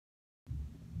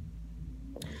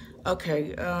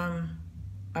Okay,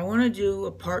 I want to do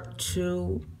a part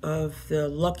 2 of the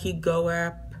Lucky Go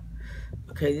app.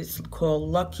 Okay, this is called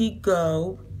Lucky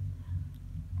Go,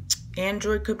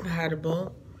 Android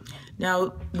compatible.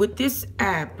 Now, with this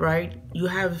app, right, you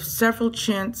have several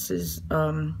chances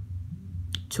to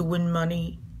win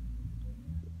money,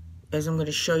 as I'm going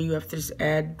to show you after this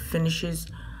ad finishes.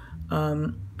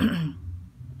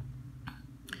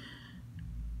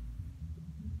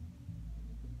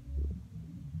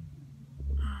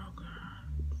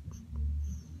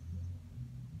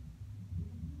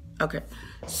 Okay,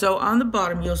 so on the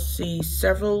bottom you'll see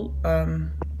several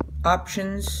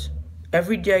options.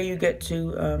 Every day you get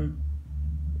to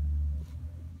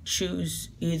choose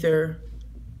either,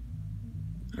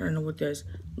 I don't know what that is,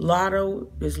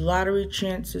 lotto, there's lottery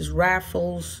chances,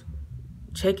 raffles.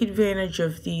 Take advantage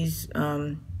of these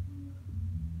to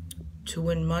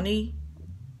win money.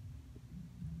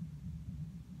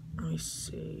 Let me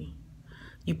see.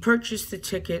 You purchase the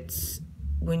tickets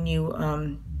when you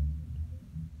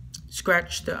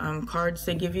scratch the cards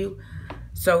they give you.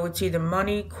 So it's either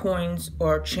money, coins,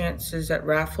 or chances at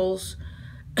raffles,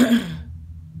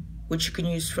 which you can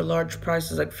use for large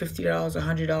prices like $50,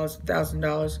 $100,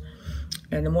 $1,000.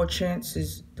 And the more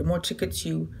chances, the more tickets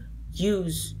you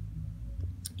use,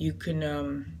 you can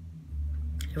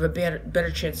have a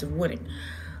better chance of winning.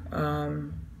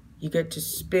 You get to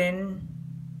spin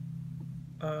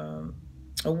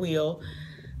a wheel.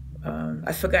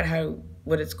 I forgot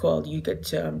what it's called. You get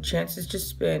chances to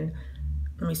spin.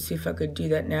 Let me see if I could do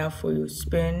that now for you.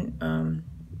 Spin to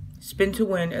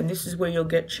win, and this is where you'll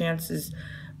get chances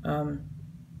to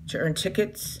earn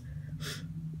tickets.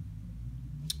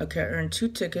 Okay, I earned 2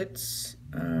 tickets.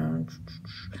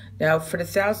 Now for the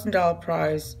 $1,000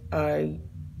 prize, I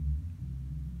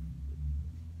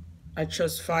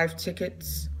chose 5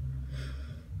 tickets,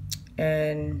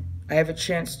 and I have a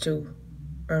chance to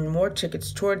earn more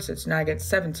tickets towards it. So now I get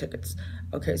 7 tickets.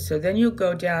 Okay, so then you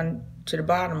go down to the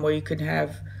bottom where you can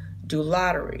do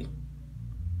lottery.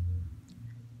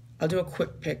 I'll do a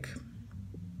quick pick.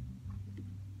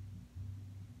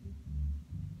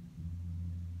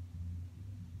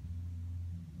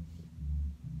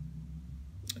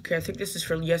 Okay, I think this is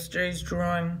for yesterday's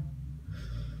drawing.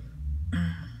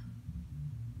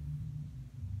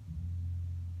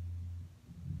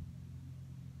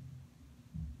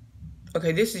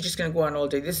 Okay, this is just going to go on all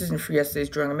day. This isn't for yesterday's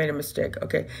drawing. I made a mistake.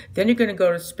 Okay, then you're going to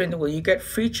go to spin the wheel. You get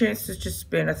free chances to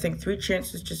spin. I think 3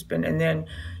 chances to spin, and then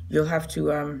you'll have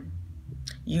to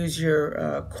use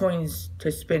your coins to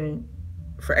spin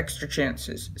for extra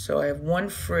chances. So I have 1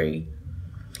 free.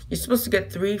 You're supposed to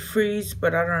get 3 frees,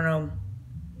 but I don't know.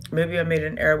 Maybe I made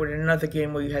an error with another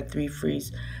game where you had 3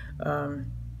 frees. But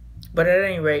at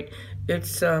any rate,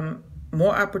 it's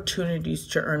more opportunities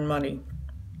to earn money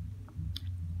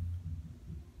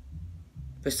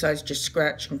besides just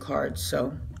scratching cards.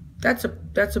 So that's a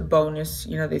bonus,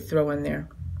 you know, they throw in there.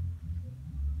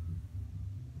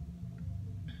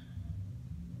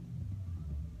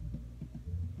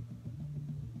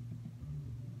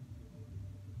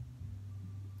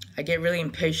 I get really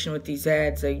impatient with these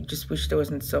ads. I just wish there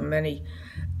wasn't so many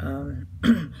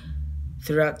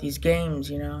throughout these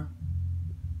games, you know.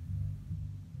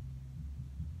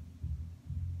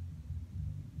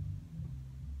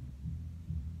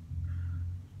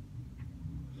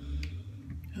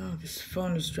 Oh, this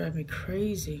phone is driving me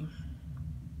crazy.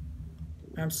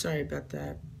 I'm sorry about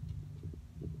that.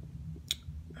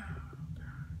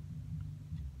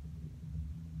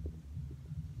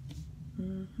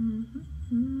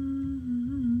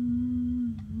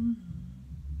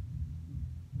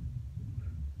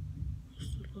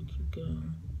 Lucky Go.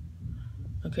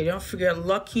 Okay, don't forget,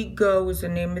 Lucky Go is the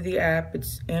name of the app.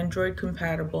 It's Android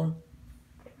compatible.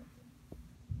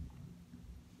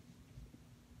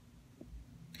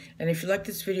 And if you like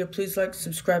this video, please like,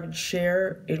 subscribe, and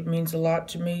share. It means a lot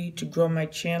to me to grow my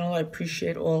channel. I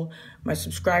appreciate all my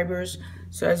subscribers.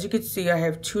 So as you can see, I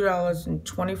have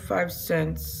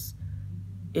 $2.25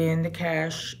 in the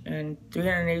cash and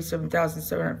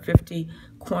 387,750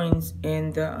 coins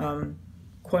in the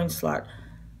coin slot.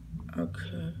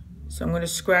 Okay, so I'm going to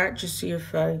scratch to see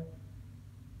if I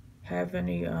have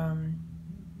any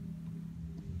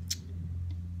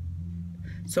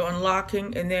so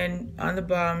unlocking, and then on the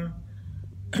bottom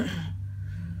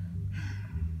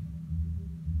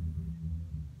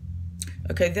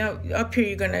okay, now up here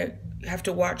you're gonna have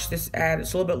to watch this ad.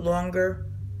 It's a little bit longer,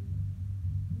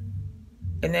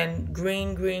 and then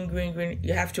green.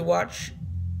 You have to watch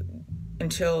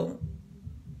until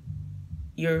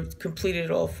you're completed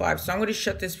all 5. So I'm going to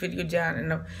shut this video down,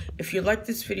 and if you like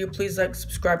this video, please like,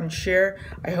 subscribe, and share.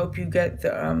 I hope you get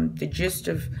the gist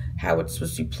of how it's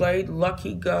supposed to be played.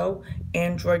 Lucky Go,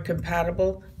 Android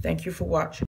compatible. Thank you for watching.